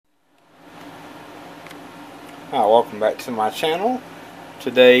Hi, welcome back to my channel.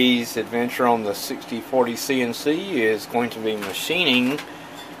 Today's adventure on the 6040 CNC is going to be machining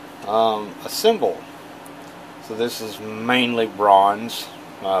a cymbal. So this is mainly bronze,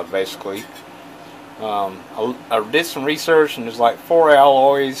 basically. I did some research and there's like 4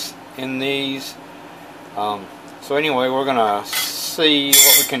 alloys in these. So anyway, we're gonna see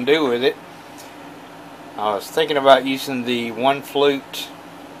what we can do with it. I was thinking about using the one flute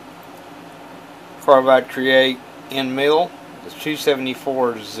carbide create end mill, the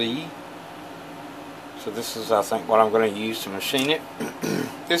 274Z. So this is, I think, what I'm going to use to machine it.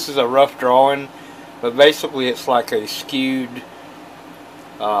 This is a rough drawing, but basically it's like a skewed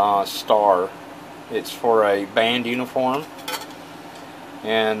star. It's for a band uniform,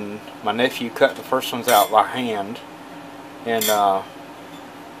 and my nephew cut the first ones out by hand, and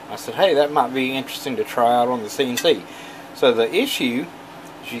I said, hey, that might be interesting to try out on the CNC. So the issue,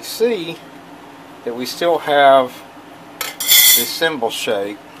 as you see, that we still have this cymbal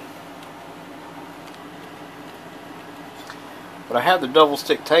shape, but I have the double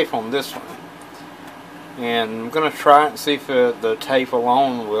stick tape on this one, and I'm going to try it and see if the tape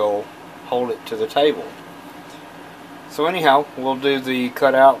alone will hold it to the table. So anyhow, we'll do the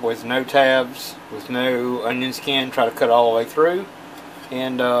cutout with no tabs, with no onion skin, try to cut all the way through,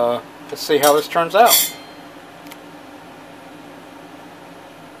 and let's see how this turns out.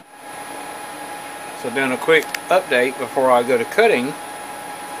 So doing a quick update before I go to cutting,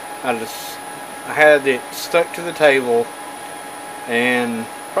 I had it stuck to the table, and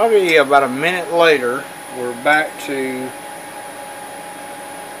probably about a minute later we're back to,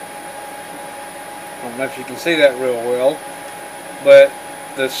 I don't know if you can see that real well, but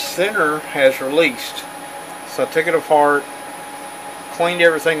the center has released. So I took it apart, cleaned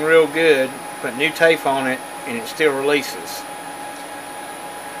everything real good, put new tape on it, and it still releases.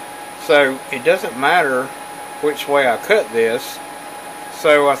 So it doesn't matter which way I cut this.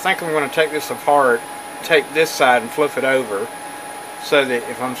 So I think I'm going to take this apart, take this side and flip it over, so that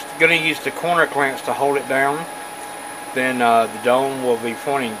if I'm going to use the corner clamps to hold it down, then the dome will be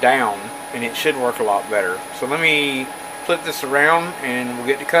pointing down and it should work a lot better. So let me flip this around and we'll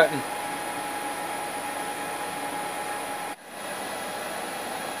get to cutting.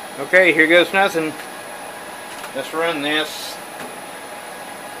 Okay, here goes nothing. Let's run this.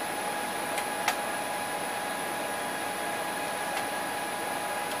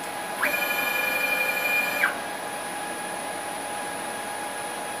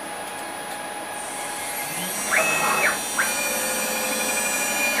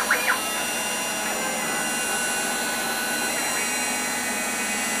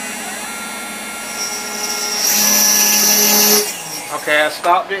 Okay, I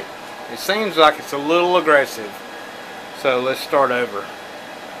stopped it. It seems like it's a little aggressive. So let's start over.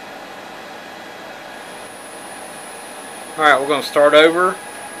 Alright, we're going to start over.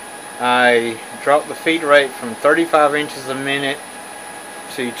 I dropped the feed rate from 35 inches a minute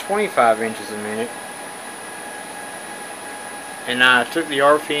to 25 inches a minute. And I took the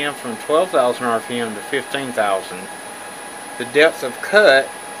RPM from 12,000 RPM to 15,000. The depth of cut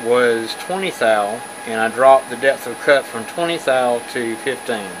was 20 thou, and I dropped the depth of cut from 20 thou to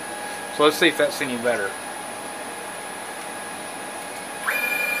 15. So let's see if that's any better.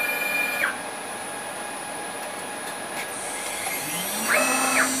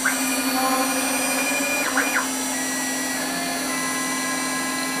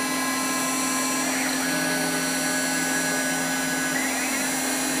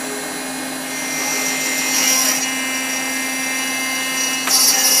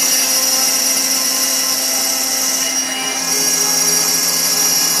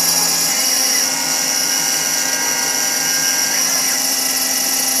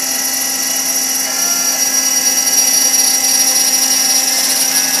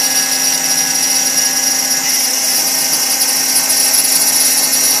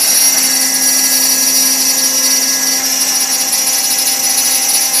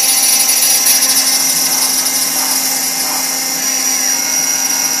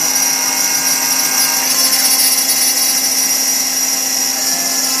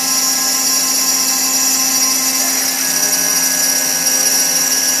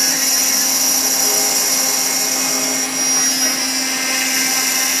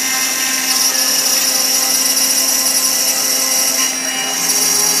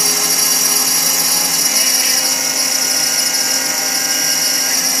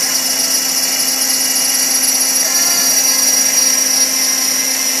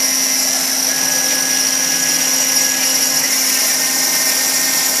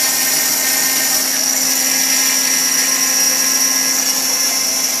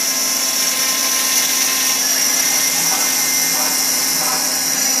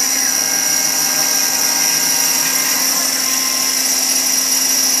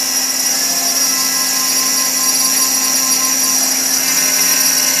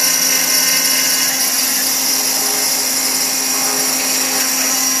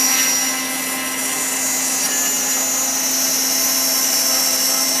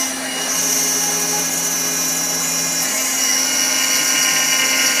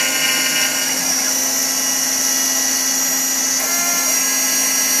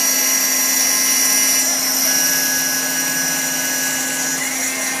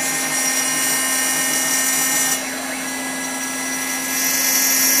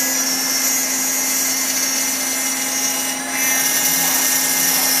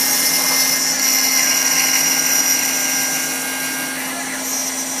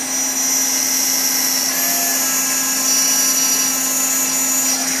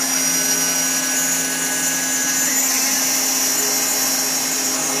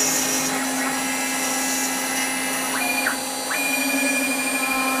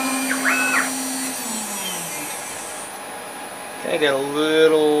 get a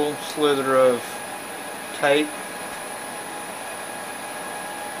little slither of tape.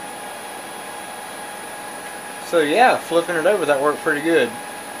 So yeah, flipping it over, that worked pretty good.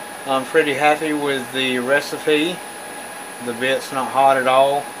 I'm pretty happy with the recipe. The bit's not hot at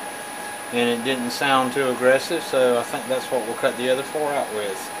all, and it didn't sound too aggressive, so I think that's what we'll cut the other 4 out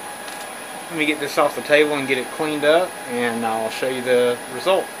with. Let me get this off the table and get it cleaned up, and I'll show you the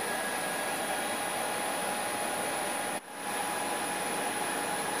result.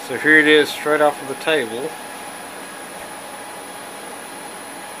 So here it is straight off of the table.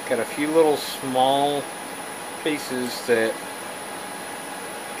 Got a few little small pieces that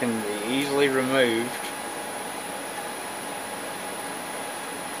can be easily removed.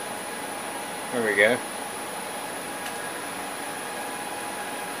 There we go.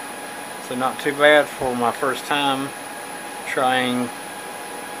 So not too bad for my first time trying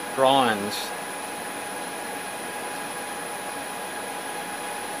drawings.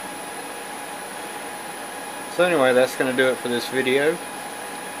 So anyway, that's going to do it for this video.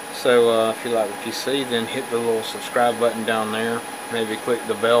 So if you like what you see, then hit the little subscribe button down there. Maybe click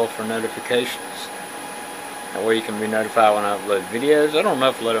the bell for notifications. That way you can be notified when I upload videos. I don't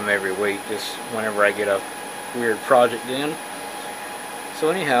upload them every week, just whenever I get a weird project in. So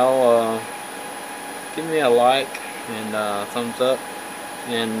anyhow, give me a like and thumbs up,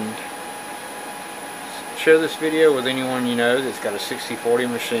 and share this video with anyone you know that's got a 6040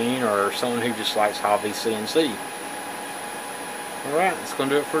 machine, or someone who just likes hobby CNC. Alright, that's going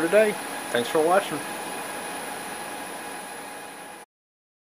to do it for today. Thanks for watching.